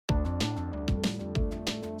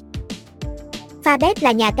Fabet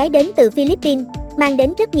là nhà cái đến từ Philippines, mang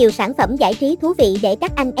đến rất nhiều sản phẩm giải trí thú vị để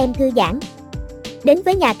các anh em thư giãn. Đến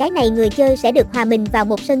với nhà cái này, người chơi sẽ được hòa mình vào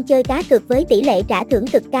một sân chơi cá cược với tỷ lệ trả thưởng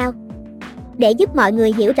cực cao. Để giúp mọi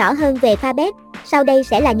người hiểu rõ hơn về Fabet, sau đây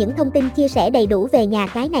sẽ là những thông tin chia sẻ đầy đủ về nhà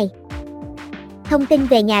cái này. Thông tin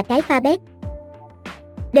về nhà cái Fabet.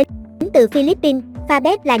 Đến từ Philippines,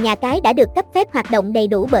 Fabet là nhà cái đã được cấp phép hoạt động đầy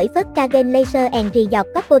đủ bởi Volkswagen Leisure and Resort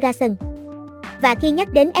Corporation. Và khi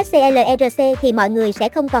nhắc đến FCLERC thì mọi người sẽ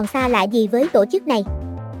không còn xa lạ gì với tổ chức này.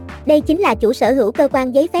 Đây chính là chủ sở hữu cơ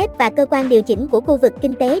quan giấy phép và cơ quan điều chỉnh của khu vực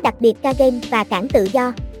kinh tế đặc biệt Cagayan và cảng tự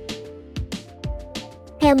do.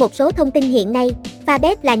 Theo một số thông tin hiện nay,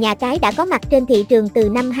 Fabet là nhà cái đã có mặt trên thị trường từ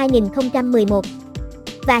năm 2011.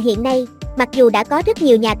 Và hiện nay, mặc dù đã có rất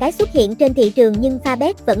nhiều nhà cái xuất hiện trên thị trường nhưng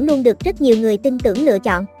Fabet vẫn luôn được rất nhiều người tin tưởng lựa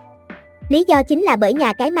chọn. Lý do chính là bởi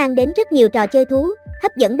nhà cái mang đến rất nhiều trò chơi thú,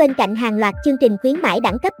 hấp dẫn bên cạnh hàng loạt chương trình khuyến mãi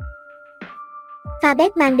đẳng cấp. Fabet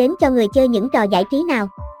mang đến cho người chơi những trò giải trí nào?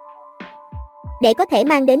 Để có thể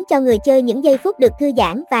mang đến cho người chơi những giây phút được thư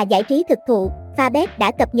giãn và giải trí thực thụ, Fabet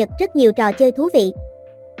đã cập nhật rất nhiều trò chơi thú vị.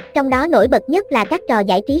 Trong đó nổi bật nhất là các trò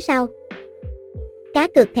giải trí sau. Cá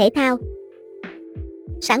cược thể thao.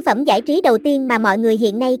 Sản phẩm giải trí đầu tiên mà mọi người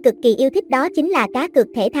hiện nay cực kỳ yêu thích đó chính là cá cược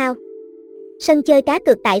thể thao. Sân chơi cá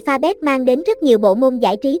cược tại Fabet mang đến rất nhiều bộ môn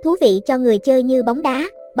giải trí thú vị cho người chơi như bóng đá,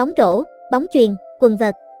 bóng rổ, bóng chuyền, quần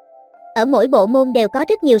vợt. Ở mỗi bộ môn đều có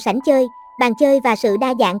rất nhiều sảnh chơi, bàn chơi và sự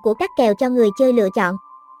đa dạng của các kèo cho người chơi lựa chọn.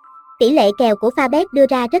 Tỷ lệ kèo của Fabet đưa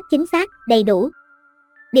ra rất chính xác, đầy đủ.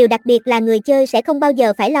 Điều đặc biệt là người chơi sẽ không bao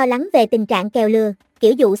giờ phải lo lắng về tình trạng kèo lừa,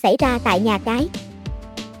 kiểu dụ xảy ra tại nhà cái.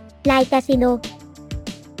 Live Casino.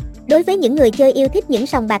 Đối với những người chơi yêu thích những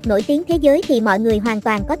sòng bạc nổi tiếng thế giới thì mọi người hoàn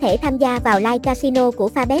toàn có thể tham gia vào Live Casino của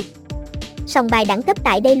Fabet. Sòng bài đẳng cấp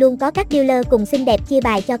tại đây luôn có các dealer cùng xinh đẹp chia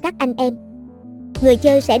bài cho các anh em. Người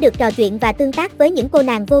chơi sẽ được trò chuyện và tương tác với những cô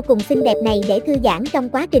nàng vô cùng xinh đẹp này để thư giãn trong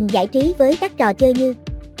quá trình giải trí với các trò chơi như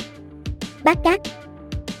bát cát,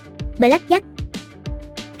 blackjack,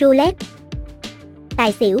 roulette,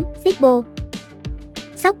 tài xỉu, xích bô,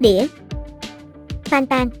 sóc đĩa, phan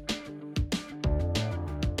tan.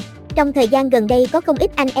 Trong thời gian gần đây có không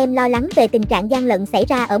ít anh em lo lắng về tình trạng gian lận xảy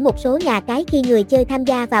ra ở một số nhà cái khi người chơi tham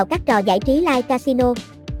gia vào các trò giải trí live casino.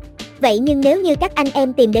 Vậy nhưng nếu như các anh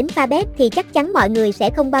em tìm đến Fabet thì chắc chắn mọi người sẽ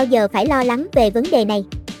không bao giờ phải lo lắng về vấn đề này.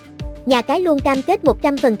 Nhà cái luôn cam kết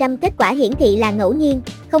 100% kết quả hiển thị là ngẫu nhiên,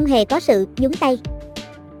 không hề có sự nhúng tay.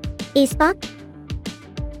 Esports.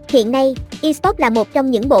 Hiện nay, Esports là một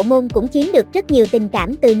trong những bộ môn cũng chiếm được rất nhiều tình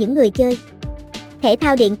cảm từ những người chơi. Thể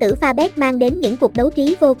thao điện tử Fabet mang đến những cuộc đấu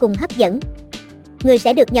trí vô cùng hấp dẫn. Người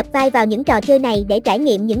sẽ được nhập vai vào những trò chơi này để trải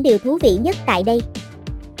nghiệm những điều thú vị nhất tại đây.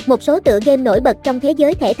 Một số tựa game nổi bật trong thế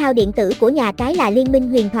giới thể thao điện tử của nhà cái là Liên minh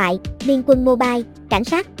huyền thoại, Liên quân mobile, Cảnh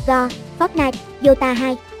sát, Go, Fortnite, Dota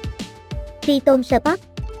 2. Triton Sport.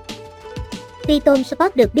 Triton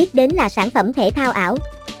Sport được biết đến là sản phẩm thể thao ảo.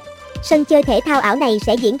 Sân chơi thể thao ảo này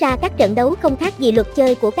sẽ diễn ra các trận đấu không khác gì luật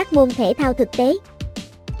chơi của các môn thể thao thực tế.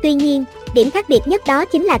 Tuy nhiên, điểm khác biệt nhất đó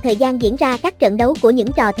chính là thời gian diễn ra các trận đấu của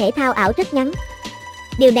những trò thể thao ảo rất ngắn.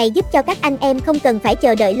 Điều này giúp cho các anh em không cần phải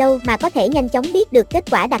chờ đợi lâu mà có thể nhanh chóng biết được kết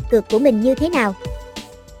quả đặt cược của mình như thế nào.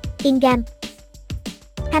 In-game.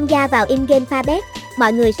 Tham gia vào in-game Fabet,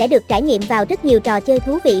 mọi người sẽ được trải nghiệm vào rất nhiều trò chơi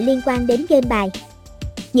thú vị liên quan đến game bài.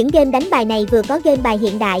 Những game đánh bài này vừa có game bài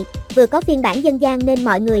hiện đại, vừa có phiên bản dân gian nên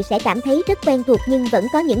mọi người sẽ cảm thấy rất quen thuộc nhưng vẫn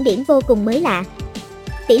có những điểm vô cùng mới lạ.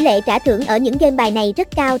 Tỷ lệ trả thưởng ở những game bài này rất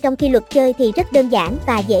cao trong khi luật chơi thì rất đơn giản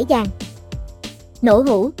và dễ dàng. Nổ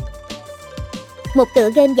hũ. Một tựa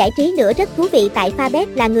game giải trí nữa rất thú vị tại Fabet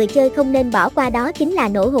là người chơi không nên bỏ qua đó chính là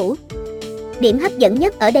nổ hũ. Điểm hấp dẫn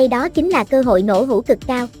nhất ở đây đó chính là cơ hội nổ hũ cực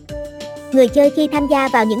cao. Người chơi khi tham gia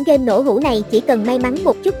vào những game nổ hũ này chỉ cần may mắn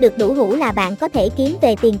một chút được đủ hũ là bạn có thể kiếm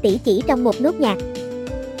về tiền tỷ chỉ trong một nốt nhạc.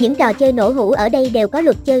 Những trò chơi nổ hũ ở đây đều có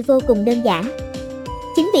luật chơi vô cùng đơn giản.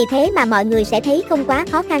 Chính vì thế mà mọi người sẽ thấy không quá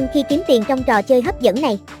khó khăn khi kiếm tiền trong trò chơi hấp dẫn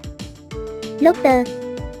này. Lotto.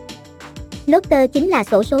 Lotto chính là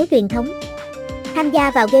xổ số truyền thống. Tham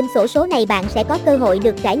gia vào game xổ số này bạn sẽ có cơ hội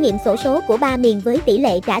được trải nghiệm xổ số của 3 miền với tỷ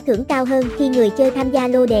lệ trả thưởng cao hơn khi người chơi tham gia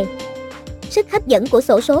lô đề. Sức hấp dẫn của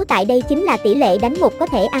xổ số tại đây chính là tỷ lệ đánh 1 có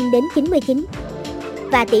thể ăn đến 99.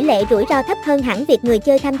 Và tỷ lệ rủi ro thấp hơn hẳn việc người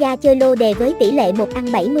chơi tham gia chơi lô đề với tỷ lệ 1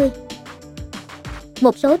 ăn 70.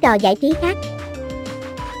 Một số trò giải trí khác.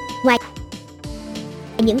 Ngoài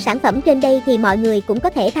những sản phẩm trên đây thì mọi người cũng có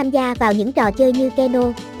thể tham gia vào những trò chơi như Keno,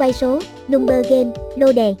 quay số, number game,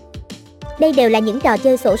 lô đề. Đây đều là những trò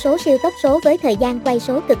chơi xổ số siêu tốc số với thời gian quay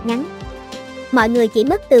số cực ngắn. Mọi người chỉ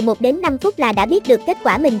mất từ 1 đến 5 phút là đã biết được kết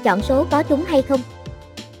quả mình chọn số có trúng hay không.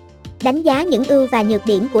 Đánh giá những ưu và nhược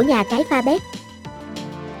điểm của nhà cái Fabet.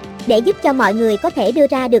 Để giúp cho mọi người có thể đưa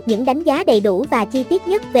ra được những đánh giá đầy đủ và chi tiết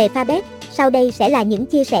nhất về Fabet, sau đây sẽ là những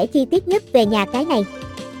chia sẻ chi tiết nhất về nhà cái này.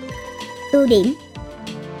 Ưu điểm.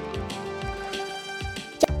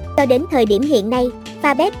 Cho đến thời điểm hiện nay,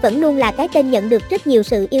 Fabet vẫn luôn là cái tên nhận được rất nhiều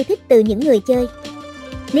sự yêu thích từ những người chơi.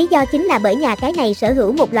 Lý do chính là bởi nhà cái này sở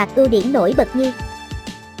hữu một loạt ưu điểm nổi bật như: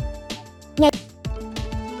 ngay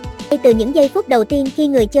từ những giây phút đầu tiên khi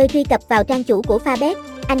người chơi truy cập vào trang chủ của Fabet,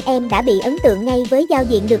 anh em đã bị ấn tượng ngay với giao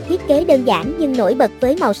diện được thiết kế đơn giản nhưng nổi bật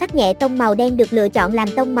với màu sắc nhẹ tông màu đen được lựa chọn làm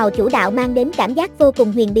tông màu chủ đạo mang đến cảm giác vô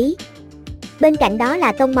cùng huyền bí. Bên cạnh đó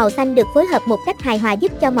là tông màu xanh được phối hợp một cách hài hòa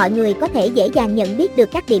giúp cho mọi người có thể dễ dàng nhận biết được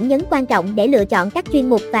các điểm nhấn quan trọng để lựa chọn các chuyên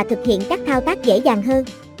mục và thực hiện các thao tác dễ dàng hơn.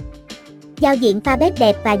 Giao diện Fabet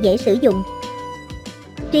đẹp và dễ sử dụng.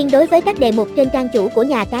 Riêng đối với các đề mục trên trang chủ của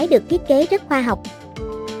nhà cái được thiết kế rất khoa học.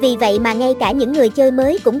 Vì vậy mà ngay cả những người chơi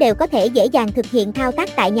mới cũng đều có thể dễ dàng thực hiện thao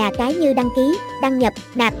tác tại nhà cái như đăng ký, đăng nhập,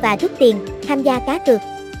 nạp và rút tiền, tham gia cá cược.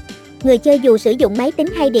 Người chơi dù sử dụng máy tính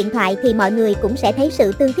hay điện thoại thì mọi người cũng sẽ thấy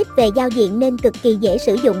sự tương thích về giao diện nên cực kỳ dễ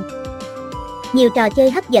sử dụng. Nhiều trò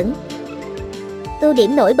chơi hấp dẫn. Ưu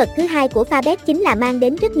điểm nổi bật thứ hai của Fabet chính là mang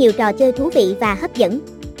đến rất nhiều trò chơi thú vị và hấp dẫn.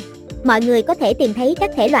 Mọi người có thể tìm thấy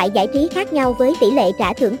các thể loại giải trí khác nhau với tỷ lệ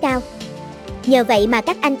trả thưởng cao. Nhờ vậy mà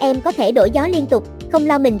các anh em có thể đổi gió liên tục, không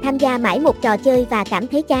lo mình tham gia mãi một trò chơi và cảm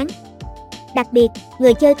thấy chán. Đặc biệt,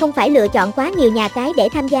 người chơi không phải lựa chọn quá nhiều nhà cái để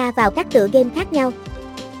tham gia vào các tựa game khác nhau.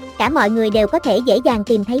 Cả mọi người đều có thể dễ dàng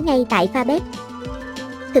tìm thấy ngay tại Fabet.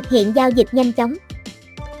 Thực hiện giao dịch nhanh chóng.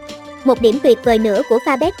 Một điểm tuyệt vời nữa của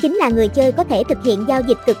Fabet chính là người chơi có thể thực hiện giao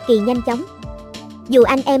dịch cực kỳ nhanh chóng. Dù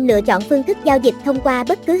anh em lựa chọn phương thức giao dịch thông qua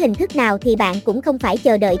bất cứ hình thức nào thì bạn cũng không phải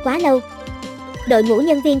chờ đợi quá lâu. Đội ngũ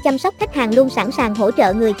nhân viên chăm sóc khách hàng luôn sẵn sàng hỗ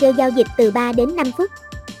trợ người chơi giao dịch từ 3 đến 5 phút.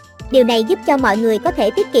 Điều này giúp cho mọi người có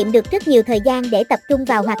thể tiết kiệm được rất nhiều thời gian để tập trung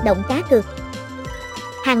vào hoạt động cá cược.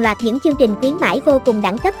 Hàng loạt những chương trình khuyến mãi vô cùng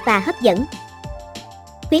đẳng cấp và hấp dẫn.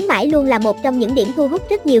 Khuyến mãi luôn là một trong những điểm thu hút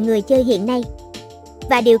rất nhiều người chơi hiện nay.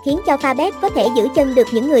 Và điều khiến cho Fabet có thể giữ chân được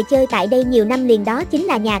những người chơi tại đây nhiều năm liền đó chính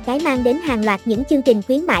là nhà cái mang đến hàng loạt những chương trình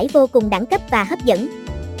khuyến mãi vô cùng đẳng cấp và hấp dẫn.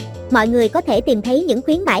 Mọi người có thể tìm thấy những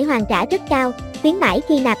khuyến mãi hoàn trả rất cao, khuyến mãi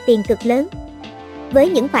khi nạp tiền cực lớn. Với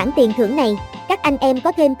những khoản tiền thưởng này, các anh em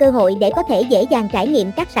có thêm cơ hội để có thể dễ dàng trải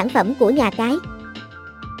nghiệm các sản phẩm của nhà cái.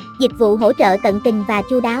 Dịch vụ hỗ trợ tận tình và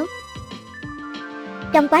chu đáo.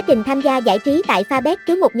 Trong quá trình tham gia giải trí tại Fabet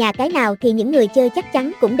cứ một nhà cái nào thì những người chơi chắc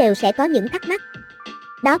chắn cũng đều sẽ có những thắc mắc.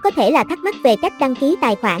 Đó có thể là thắc mắc về cách đăng ký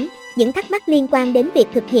tài khoản, những thắc mắc liên quan đến việc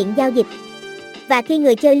thực hiện giao dịch. Và khi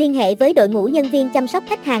người chơi liên hệ với đội ngũ nhân viên chăm sóc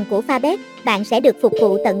khách hàng của Fabet, bạn sẽ được phục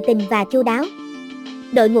vụ tận tình và chu đáo.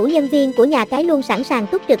 Đội ngũ nhân viên của nhà cái luôn sẵn sàng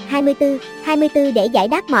túc trực 24/24 để giải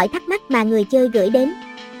đáp mọi thắc mắc mà người chơi gửi đến.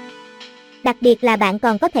 Đặc biệt là bạn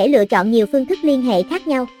còn có thể lựa chọn nhiều phương thức liên hệ khác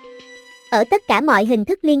nhau. Ở tất cả mọi hình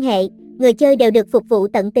thức liên hệ, người chơi đều được phục vụ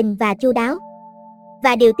tận tình và chu đáo.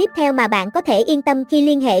 Và điều tiếp theo mà bạn có thể yên tâm khi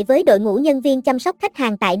liên hệ với đội ngũ nhân viên chăm sóc khách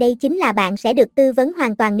hàng tại đây chính là bạn sẽ được tư vấn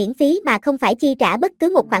hoàn toàn miễn phí mà không phải chi trả bất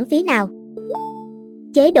cứ một khoản phí nào.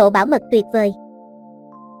 Chế độ bảo mật tuyệt vời.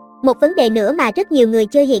 Một vấn đề nữa mà rất nhiều người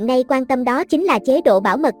chơi hiện nay quan tâm đó chính là chế độ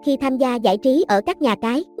bảo mật khi tham gia giải trí ở các nhà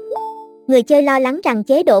cái. Người chơi lo lắng rằng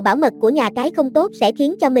chế độ bảo mật của nhà cái không tốt sẽ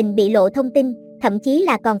khiến cho mình bị lộ thông tin, thậm chí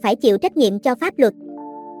là còn phải chịu trách nhiệm cho pháp luật.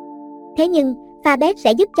 Thế nhưng, Fabet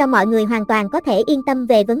sẽ giúp cho mọi người hoàn toàn có thể yên tâm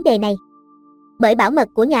về vấn đề này. Bởi bảo mật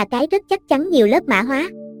của nhà cái rất chắc chắn nhiều lớp mã hóa.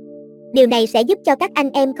 Điều này sẽ giúp cho các anh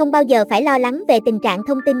em không bao giờ phải lo lắng về tình trạng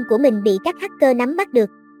thông tin của mình bị các hacker nắm bắt được.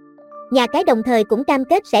 Nhà cái đồng thời cũng cam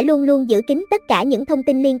kết sẽ luôn luôn giữ kín tất cả những thông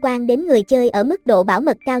tin liên quan đến người chơi ở mức độ bảo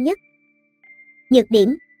mật cao nhất. Nhược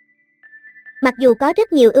điểm. Mặc dù có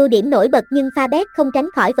rất nhiều ưu điểm nổi bật nhưng Fabet không tránh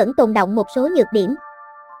khỏi vẫn tồn đọng một số nhược điểm.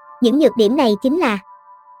 Những nhược điểm này chính là: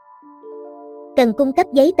 cần cung cấp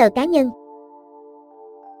giấy tờ cá nhân.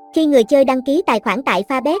 Khi người chơi đăng ký tài khoản tại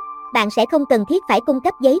Fabet, bạn sẽ không cần thiết phải cung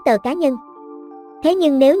cấp giấy tờ cá nhân. Thế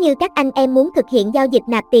nhưng nếu như các anh em muốn thực hiện giao dịch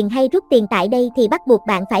nạp tiền hay rút tiền tại đây thì bắt buộc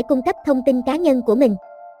bạn phải cung cấp thông tin cá nhân của mình.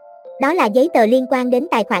 Đó là giấy tờ liên quan đến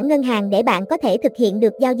tài khoản ngân hàng để bạn có thể thực hiện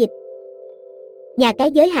được giao dịch. Nhà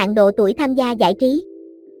cái giới hạn độ tuổi tham gia giải trí.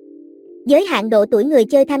 Giới hạn độ tuổi người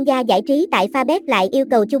chơi tham gia giải trí tại Fabet lại yêu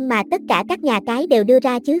cầu chung mà tất cả các nhà cái đều đưa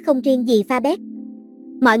ra chứ không riêng gì Fabet.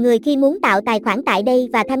 Mọi người khi muốn tạo tài khoản tại đây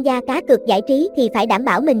và tham gia cá cược giải trí thì phải đảm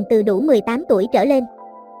bảo mình từ đủ 18 tuổi trở lên.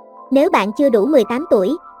 Nếu bạn chưa đủ 18 tuổi,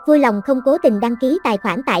 vui lòng không cố tình đăng ký tài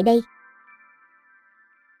khoản tại đây.